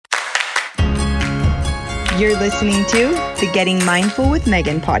You're listening to the Getting Mindful with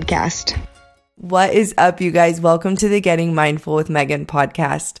Megan podcast. What is up, you guys? Welcome to the Getting Mindful with Megan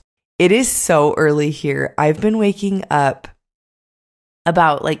podcast. It is so early here. I've been waking up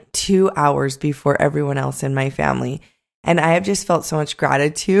about 2 hours before everyone else in my family. And I have just felt so much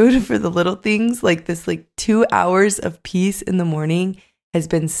gratitude for the little things. This 2 hours of peace in the morning has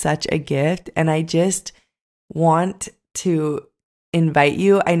been such a gift. And I just want to invite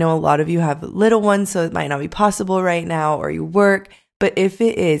you. I know a lot of you have little ones, so it might not be possible right now, or you work. But if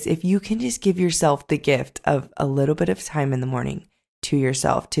it is, if you can just give yourself the gift of a little bit of time in the morning to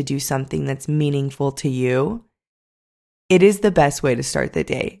yourself to do something that's meaningful to you, it is the best way to start the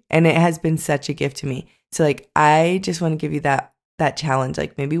day. And it has been such a gift to me. So I just want to give you that challenge.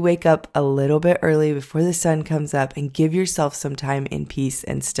 Maybe wake up a little bit early before the sun comes up and give yourself some time in peace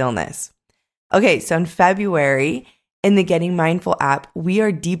and stillness. Okay, so in February, in the Getting Mindful app, we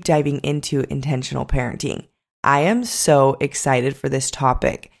are deep diving into intentional parenting. I am so excited for this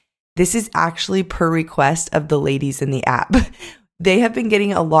topic. This is actually per request of the ladies in the app. They have been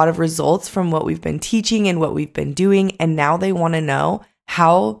getting a lot of results from what we've been teaching and what we've been doing, and now they want to know,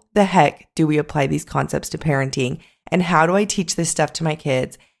 how the heck do we apply these concepts to parenting? And how do I teach this stuff to my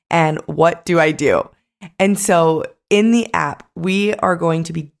kids? And what do I do? And so in the app, we are going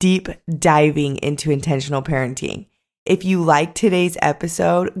to be deep diving into intentional parenting. If you like today's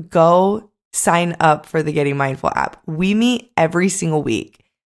episode, go sign up for the Getting Mindful app. We meet every single week.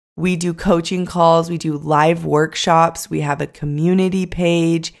 We do coaching calls. We do live workshops. We have a community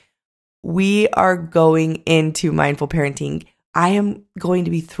page. We are going into mindful parenting. I am going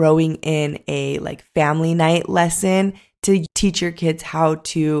to be throwing in a family night lesson to teach your kids how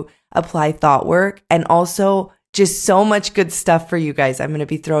to apply thought work, and also just so much good stuff for you guys. I'm going to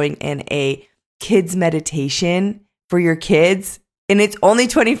be throwing in a kids meditation for your kids, and it's only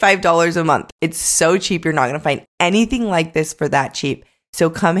 $25 a month. It's so cheap. You're not going to find anything like this for that cheap. So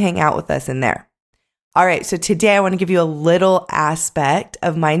come hang out with us in there. All right, so today I want to give you a little aspect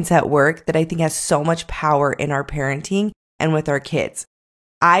of mindset work that I think has so much power in our parenting and with our kids.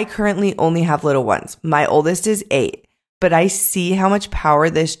 I currently only have little ones. My oldest is 8, but I see how much power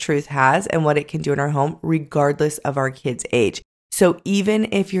this truth has and what it can do in our home, regardless of our kids' age. So even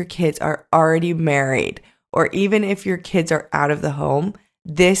if your kids are already married, or even if your kids are out of the home,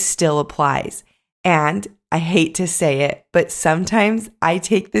 this still applies. And I hate to say it, but sometimes I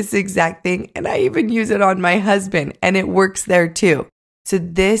take this exact thing and I even use it on my husband, and it works there too. So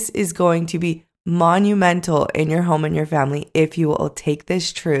this is going to be monumental in your home and your family if you will take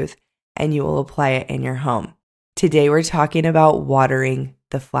this truth and you will apply it in your home. Today we're talking about watering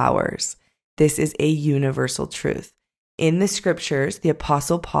the flowers. This is a universal truth. In the scriptures, the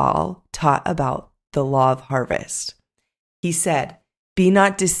Apostle Paul taught about the law of harvest. He said, "Be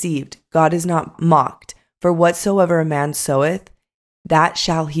not deceived, God is not mocked. For whatsoever a man soweth, that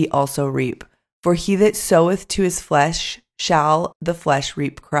shall he also reap. For he that soweth to his flesh shall the flesh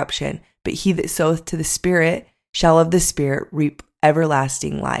reap corruption, but he that soweth to the Spirit shall of the Spirit reap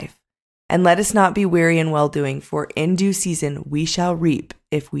everlasting life. And let us not be weary in well-doing, for in due season we shall reap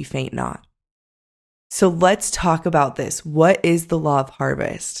if we faint not." So let's talk about this. What is the law of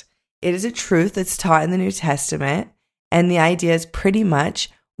harvest? It is a truth that's taught in the New Testament, and the idea is pretty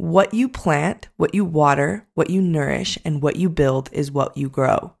much what you plant, what you water, what you nourish, and what you build is what you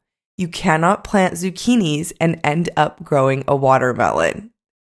grow. You cannot plant zucchinis and end up growing a watermelon.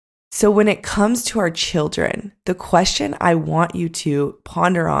 So when it comes to our children, the question I want you to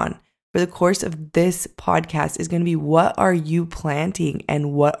ponder on for the course of this podcast is going to be, what are you planting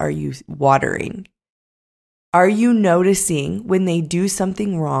and what are you watering? Are you noticing when they do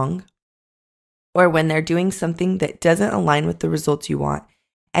something wrong, or when they're doing something that doesn't align with the results you want,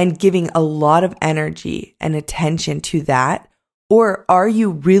 and giving a lot of energy and attention to that? Or are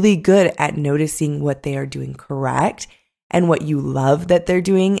you really good at noticing what they are doing correct and what you love that they're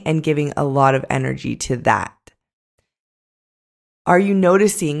doing and giving a lot of energy to that? Are you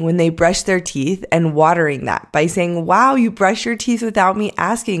noticing when they brush their teeth and watering that by saying, "Wow, you brush your teeth without me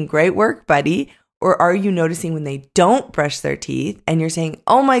asking. Great work, buddy"? Or are you noticing when they don't brush their teeth and you're saying,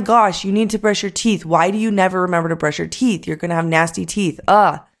 "Oh my gosh, you need to brush your teeth. Why do you never remember to brush your teeth? You're going to have nasty teeth.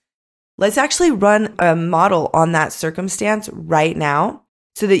 Let's actually run a model on that circumstance right now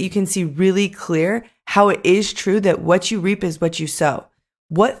so that you can see really clear how it is true that what you reap is what you sow.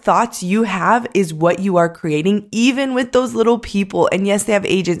 What thoughts you have is what you are creating, even with those little people. And yes, they have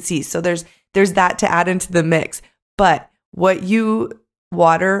agency. So there's that to add into the mix. But what you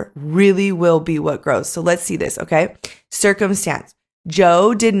water really will be what grows. So let's see this, okay? Circumstance.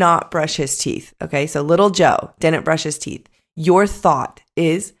 Joe did not brush his teeth, okay? So little Joe didn't brush his teeth. Your thought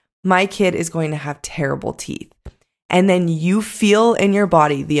is, my kid is going to have terrible teeth. And then you feel in your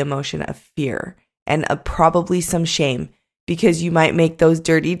body the emotion of fear and probably some shame because you might make those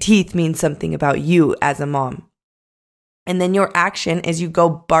dirty teeth mean something about you as a mom. And then your action is you go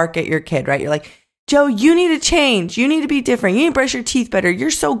bark at your kid, right? You're like, Joe, you need to change. You need to be different. You need to brush your teeth better.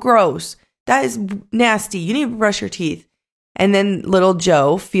 You're so gross. That is nasty. You need to brush your teeth. And then little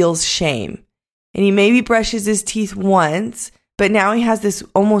Joe feels shame. And he maybe brushes his teeth once, but now he has this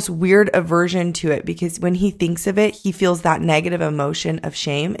almost weird aversion to it because when he thinks of it, he feels that negative emotion of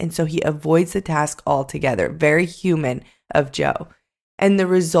shame. And so he avoids the task altogether. Very human of Joe. And the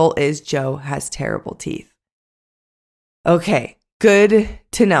result is Joe has terrible teeth. Okay, good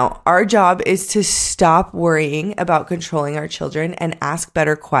to know. Our job is to stop worrying about controlling our children and ask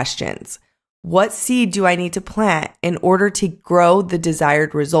better questions. What seed do I need to plant in order to grow the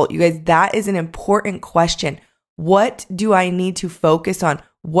desired result? You guys, that is an important question. What do I need to focus on?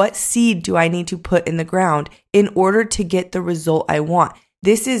 What seed do I need to put in the ground in order to get the result I want?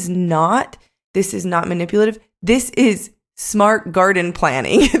 This is not manipulative. This is smart garden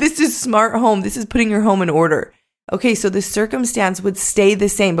planning. This is smart home. This is putting your home in order. Okay, so the circumstance would stay the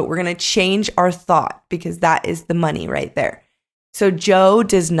same, but we're going to change our thought because that is the money right there. So Joe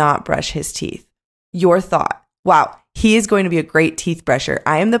does not brush his teeth. Your thought, wow, he is going to be a great teeth brusher.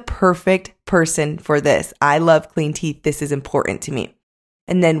 I am the perfect person for this. I love clean teeth. This is important to me.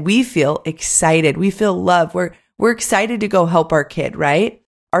 And then we feel excited. We feel love. We're excited to go help our kid, right?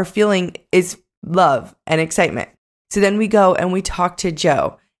 Our feeling is love and excitement. So then we go and we talk to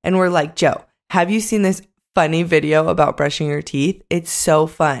Joe and we're like, Joe, have you seen this funny video about brushing your teeth? It's so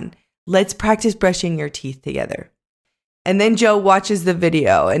fun. Let's practice brushing your teeth together. And then Joe watches the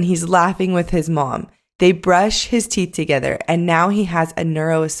video and he's laughing with his mom. They brush his teeth together and now he has a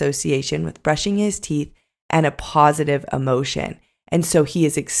neuro association with brushing his teeth and a positive emotion. And so he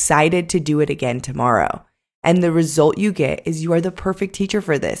is excited to do it again tomorrow. And the result you get is you are the perfect teacher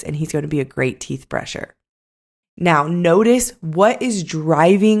for this and he's going to be a great teeth brusher. Now notice what is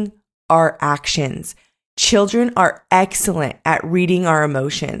driving our actions. Children are excellent at reading our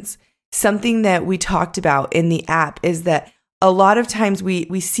emotions. Something that we talked about in the app is that a lot of times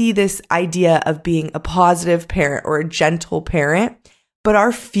we see this idea of being a positive parent or a gentle parent, but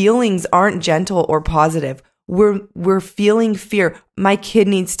our feelings aren't gentle or positive. We're feeling fear. My kid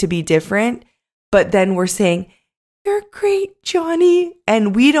needs to be different, but then we're saying, "You're great, Johnny,"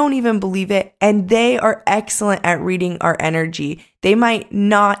 and we don't even believe it. And they are excellent at reading our energy. They might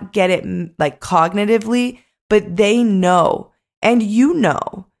not get it like cognitively, but they know, and you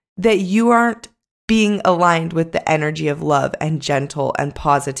know, that you aren't being aligned with the energy of love and gentle and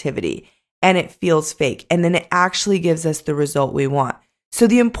positivity, and it feels fake. And then it actually gives us the result we want. So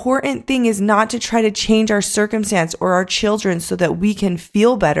the important thing is not to try to change our circumstance or our children so that we can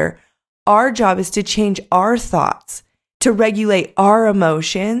feel better. Our job is to change our thoughts, to regulate our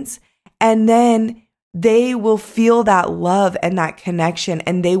emotions, and then they will feel that love and that connection,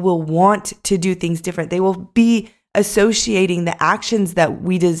 and they will want to do things different. They will be associating the actions that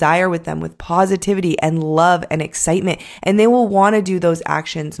we desire with them with positivity and love and excitement, and they will want to do those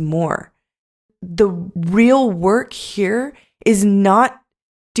actions more. The real work here is not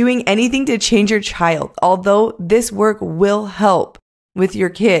doing anything to change your child, although this work will help with your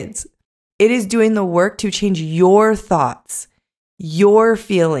kids. It is doing the work to change your thoughts, your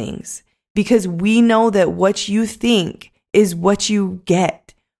feelings, because we know that what you think is what you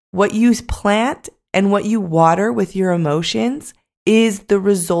get. What you plant and what you water with your emotions is the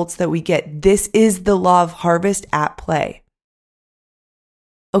results that we get. This is the law of harvest at play.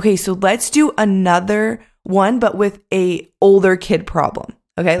 Okay, so let's do another one, but with a older kid problem.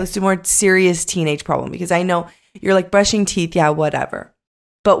 Okay, let's do more serious teenage problem because I know you're like brushing teeth, yeah, whatever.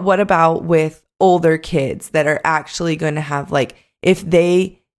 But what about with older kids that are actually going to have like, if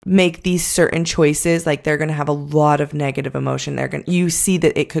they make these certain choices, like they're going to have a lot of negative emotion. You see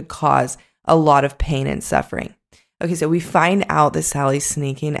that it could cause a lot of pain and suffering. Okay, so we find out that Sally's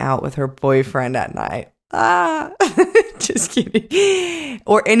sneaking out with her boyfriend at night. Just kidding.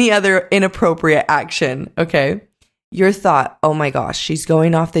 Or any other inappropriate action, okay? Your thought, oh my gosh, she's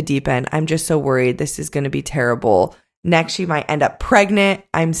going off the deep end. I'm just so worried. This is going to be terrible. Next, she might end up pregnant.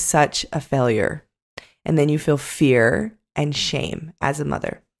 I'm such a failure. And then you feel fear and shame as a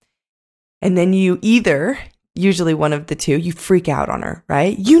mother. And then you either, usually one of the two, you freak out on her,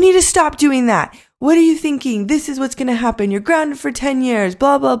 right? You need to stop doing that. What are you thinking? This is what's going to happen. You're grounded for 10 years,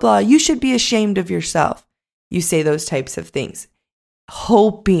 blah, blah, blah. You should be ashamed of yourself. You say those types of things,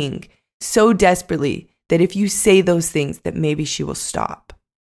 hoping so desperately that if you say those things that maybe she will stop.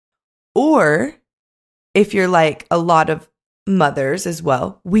 Or if you're like a lot of mothers as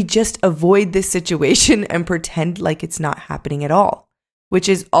well, we just avoid this situation and pretend like it's not happening at all, which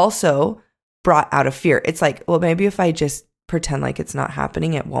is also brought out of fear. It's like, well, maybe if I just pretend like it's not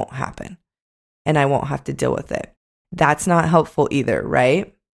happening, it won't happen and I won't have to deal with it. That's not helpful either,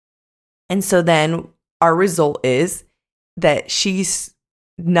 right? And so then our result is that she's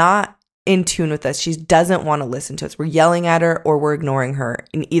not in tune with us. She doesn't want to listen to us. We're yelling at her or we're ignoring her.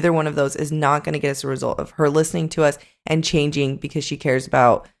 And either one of those is not going to get us a result of her listening to us and changing because she cares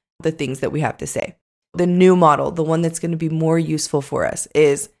about the things that we have to say. The new model, the one that's going to be more useful for us,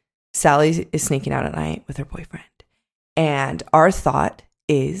 is Sally is sneaking out at night with her boyfriend. And our thought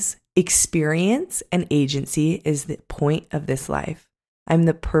is experience and agency is the point of this life. I'm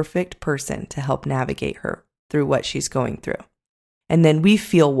the perfect person to help navigate her through what she's going through. And then we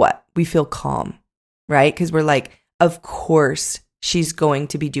feel what? We feel calm, right? Because we're like, of course, she's going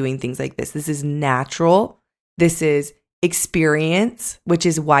to be doing things like this. This is natural. This is experience, which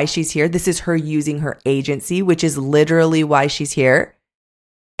is why she's here. This is her using her agency, which is literally why she's here.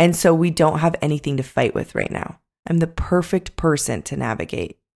 And so we don't have anything to fight with right now. I'm the perfect person to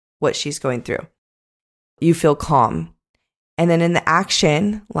navigate what she's going through. You feel calm. And then in the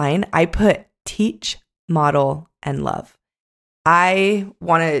action line, I put teach, model, and love. I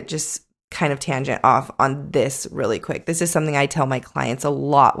want to just kind of tangent off on this really quick. This is something I tell my clients a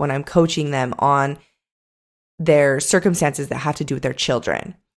lot when I'm coaching them on their circumstances that have to do with their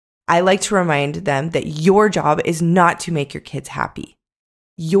children. I like to remind them that your job is not to make your kids happy.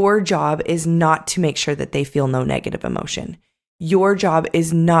 Your job is not to make sure that they feel no negative emotion. Your job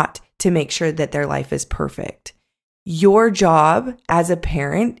is not to make sure that their life is perfect. Your job as a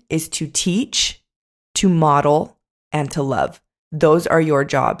parent is to teach, to model, and to love. Those are your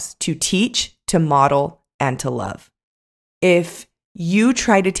jobs: to teach, to model, and to love. If you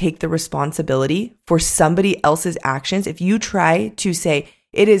try to take the responsibility for somebody else's actions, if you try to say,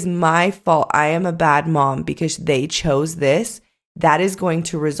 it is my fault, I am a bad mom because they chose this, that is going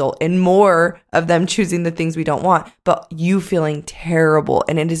to result in more of them choosing the things we don't want, but you feeling terrible.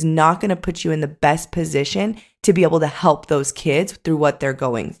 And it is not going to put you in the best position to be able to help those kids through what they're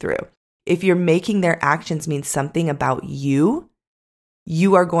going through. If you're making their actions mean something about you,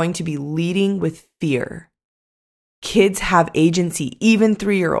 you are going to be leading with fear. Kids have agency. Even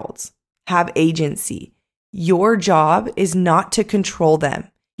 3-year-olds have agency. Your job is not to control them.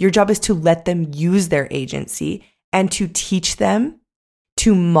 Your job is to let them use their agency and to teach them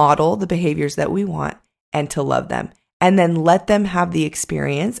to model the behaviors that we want and to love them. And then let them have the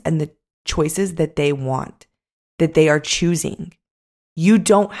experience and the choices that they want, that they are choosing. You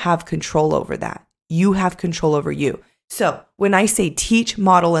don't have control over that. You have control over you. So when I say teach,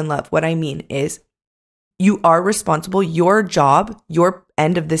 model, and love, what I mean is you are responsible. Your job, your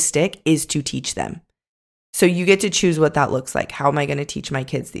end of the stick is to teach them. So you get to choose what that looks like. How am I going to teach my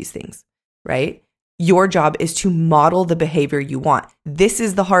kids these things, right? Your job is to model the behavior you want. This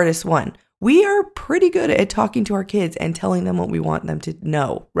is the hardest one. We are pretty good at talking to our kids and telling them what we want them to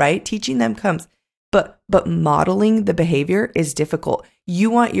know, right? Teaching them comes, but modeling the behavior is difficult. You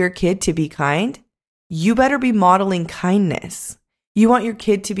want your kid to be kind? You better be modeling kindness. You want your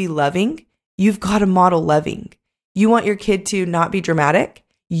kid to be loving? You've got to model loving. You want your kid to not be dramatic?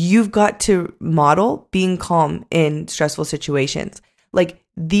 You've got to model being calm in stressful situations. Like,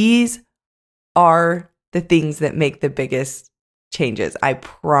 these are the things that make the biggest changes, I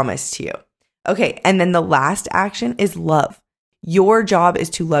promise to you. Okay, and then the last action is love. Your job is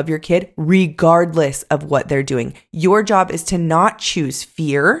to love your kid regardless of what they're doing. Your job is to not choose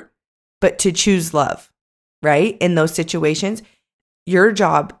fear, but to choose love, right? In those situations, your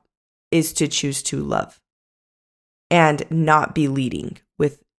job is to choose to love and not be leading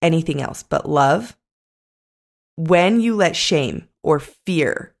with anything else but love. When you let shame or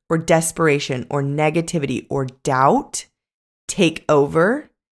fear or desperation or negativity or doubt take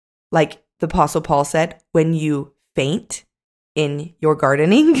over, like the Apostle Paul said, when you faint in your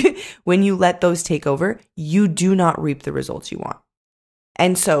gardening, when you let those take over, you do not reap the results you want.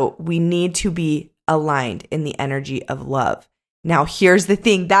 And so we need to be aligned in the energy of love. Now, here's the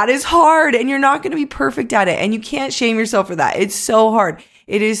thing. That is hard, and you're not going to be perfect at it, and you can't shame yourself for that. It's so hard.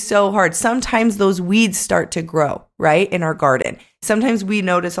 It is so hard. Sometimes those weeds start to grow, right, in our garden. Sometimes we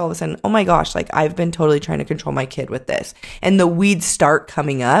notice all of a sudden, oh my gosh, like I've been totally trying to control my kid with this, and the weeds start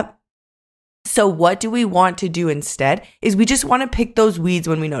coming up. So what do we want to do instead is we just want to pick those weeds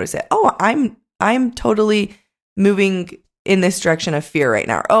when we notice it. Oh, I'm totally moving in this direction of fear right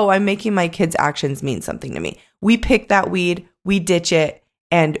now. Oh, I'm making my kids' actions mean something to me. We pick that weed, we ditch it,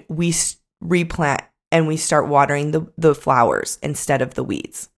 and we replant and we start watering the flowers instead of the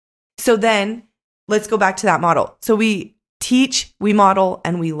weeds. So then let's go back to that model. So we teach, we model,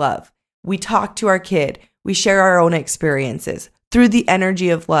 and we love. We talk to our kid. We share our own experiences through the energy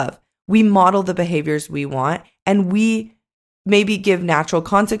of love. We model the behaviors we want, and we maybe give natural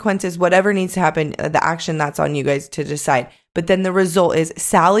consequences, whatever needs to happen, the action, that's on you guys to decide. But then the result is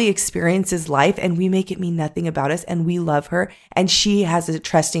Sally experiences life and we make it mean nothing about us, and we love her, and she has a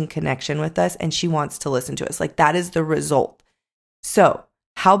trusting connection with us, and she wants to listen to us. Like, that is the result. So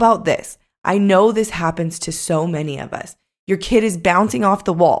how about this? I know this happens to so many of us. Your kid is bouncing off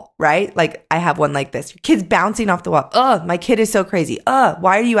the wall, right? Like, I have one like this. Your kid's bouncing off the wall. My kid is so crazy.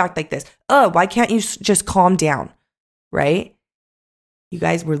 Why do you act like this? Why can't you just calm down? Right? You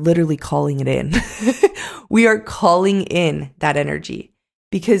guys, we're literally calling it in. We are calling in that energy,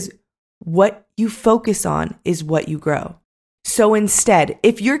 because what you focus on is what you grow. So instead,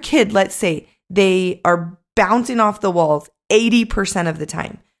 if your kid, let's say they are bouncing off the walls 80% of the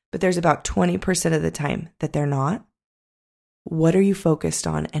time, but there's about 20% of the time that they're not, what are you focused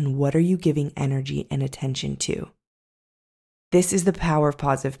on, and what are you giving energy and attention to? This is the power of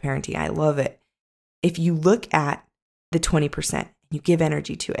positive parenting. I love it. If you look at the 20%, you give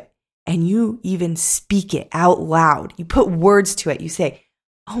energy to it, and you even speak it out loud, you put words to it, you say,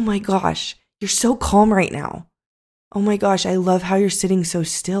 oh my gosh, you're so calm right now. Oh my gosh, I love how you're sitting so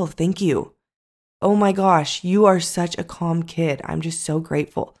still. Thank you. Oh my gosh, you are such a calm kid. I'm just so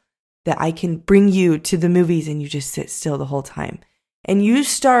grateful that I can bring you to the movies and you just sit still the whole time. And you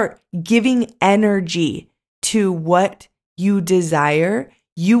start giving energy to what you desire,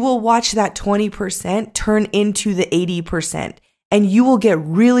 you will watch that 20% turn into the 80%. And you will get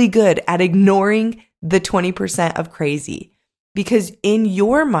really good at ignoring the 20% of crazy, because in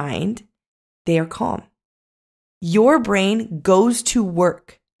your mind, they are calm. Your brain goes to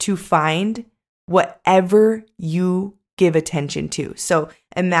work to find whatever you give attention to. So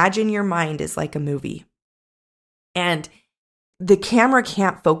imagine your mind is like a movie, and the camera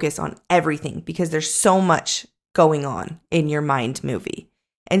can't focus on everything because there's so much going on in your mind movie.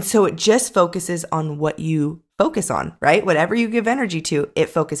 And so it just focuses on what you focus on, right? Whatever you give energy to, it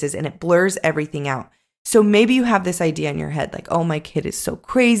focuses, and it blurs everything out. So maybe you have this idea in your head, like, oh, my kid is so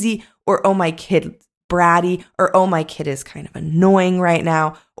crazy, or oh, my kid bratty, or oh, my kid is kind of annoying right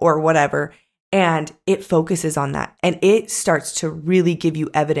now, or whatever. And it focuses on that, and it starts to really give you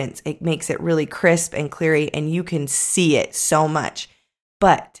evidence. It makes it really crisp and clear, and you can see it so much.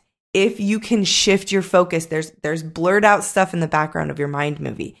 But if you can shift your focus, there's blurred out stuff in the background of your mind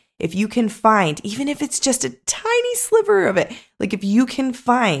movie. If you can find, even if it's just a tiny sliver of it, like if you can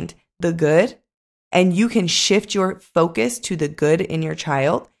find the good and you can shift your focus to the good in your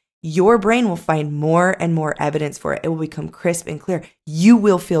child, your brain will find more and more evidence for it. It will become crisp and clear. You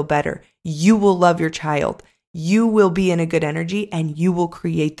will feel better. You will love your child. You will be in a good energy, and you will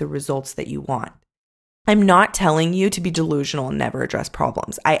create the results that you want. I'm not telling you to be delusional and never address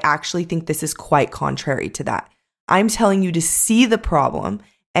problems. I actually think this is quite contrary to that. I'm telling you to see the problem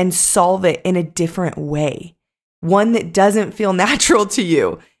and solve it in a different way, one that doesn't feel natural to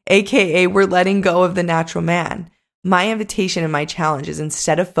you, aka we're letting go of the natural man. My invitation and my challenge is,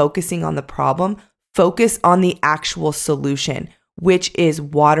 instead of focusing on the problem, focus on the actual solution, which is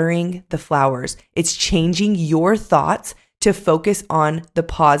watering the flowers. It's changing your thoughts to focus on the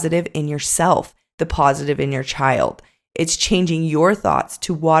positive in yourself, the positive in your child. It's changing your thoughts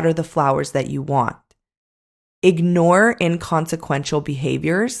to water the flowers that you want. Ignore inconsequential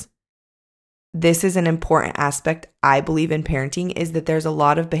behaviors. This is an important aspect, I believe, in parenting, is that there's a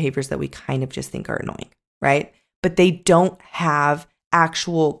lot of behaviors that we kind of just think are annoying, right? But they don't have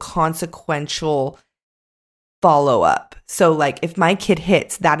actual consequential follow-up. So like, if my kid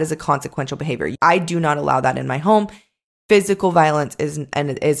hits, that is a consequential behavior. I do not allow that in my home. Physical violence is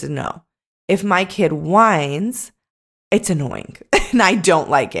a no. If my kid whines, it's annoying and I don't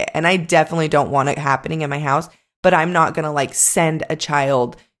like it. And I definitely don't want it happening in my house, but I'm not going to like send a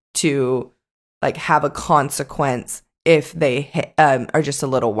child to like have a consequence if they are just a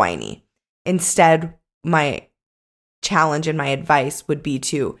little whiny. Instead, my challenge and my advice would be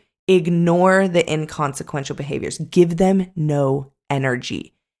to ignore the inconsequential behaviors. Give them no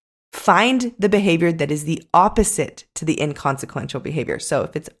energy. Find the behavior that is the opposite to the inconsequential behavior. So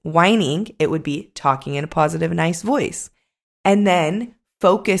if it's whining, it would be talking in a positive, nice voice. And then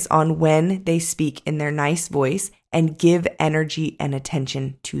focus on when they speak in their nice voice and give energy and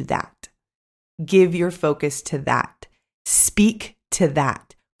attention to that. Give your focus to that. Speak to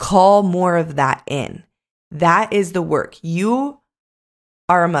that. Call more of that in. That is the work. You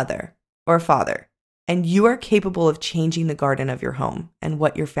are a mother or a father, and you are capable of changing the garden of your home and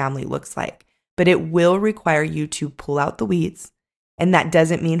what your family looks like. But it will require you to pull out the weeds. And that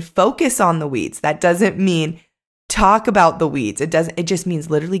doesn't mean focus on the weeds. That doesn't mean talk about the weeds. It just means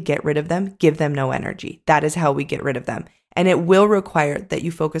literally get rid of them, give them no energy. That is how we get rid of them. And it will require that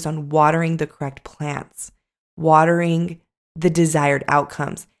you focus on watering the correct plants, watering the desired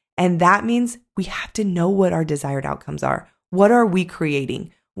outcomes. And that means we have to know what our desired outcomes are. What are we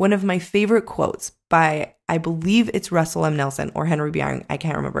creating? One of my favorite quotes by, I believe it's Russell M. Nelson or Henry B. Eyring, I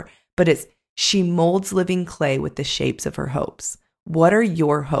can't remember, but it's, she molds living clay with the shapes of her hopes. What are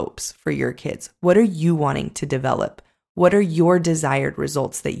your hopes for your kids? What are you wanting to develop? What are your desired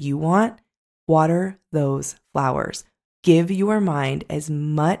results that you want? Water those flowers. Give your mind as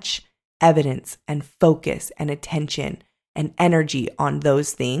much evidence and focus and attention and energy on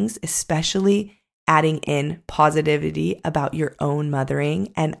those things, especially adding in positivity about your own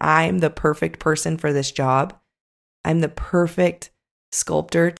mothering. And I'm the perfect person for this job. I'm the perfect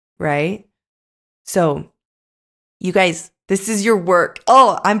sculptor, right? So you guys, this is your work.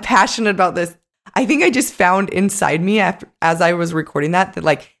 Oh, I'm passionate about this. I think I just found inside me as I was recording that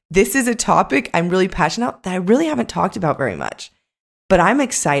like, this is a topic I'm really passionate about that I really haven't talked about very much. But I'm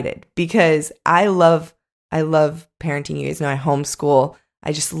excited because I love parenting. You guys know I homeschool.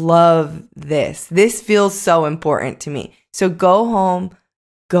 I just love this. This feels so important to me. So go home,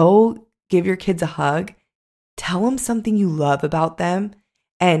 go give your kids a hug, tell them something you love about them,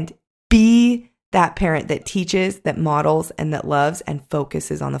 and be that parent that teaches, that models, and that loves and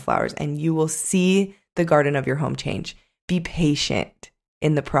focuses on the flowers. And you will see the garden of your home change. Be patient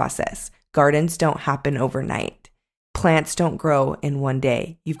in the process. Gardens don't happen overnight. Plants don't grow in one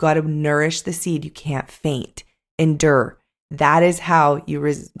day. You've got to nourish the seed. You can't faint. Endure. That is how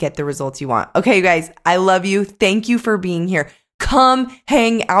you get the results you want. Okay, you guys, I love you. Thank you for being here. Come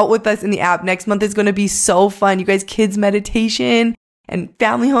hang out with us in the app. Next month is going to be so fun. You guys, kids meditation and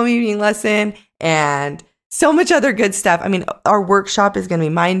family home eating lesson and so much other good stuff. I mean, our workshop is going to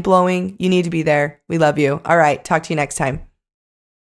be mind blowing. You need to be there. We love you. All right. Talk to you next time.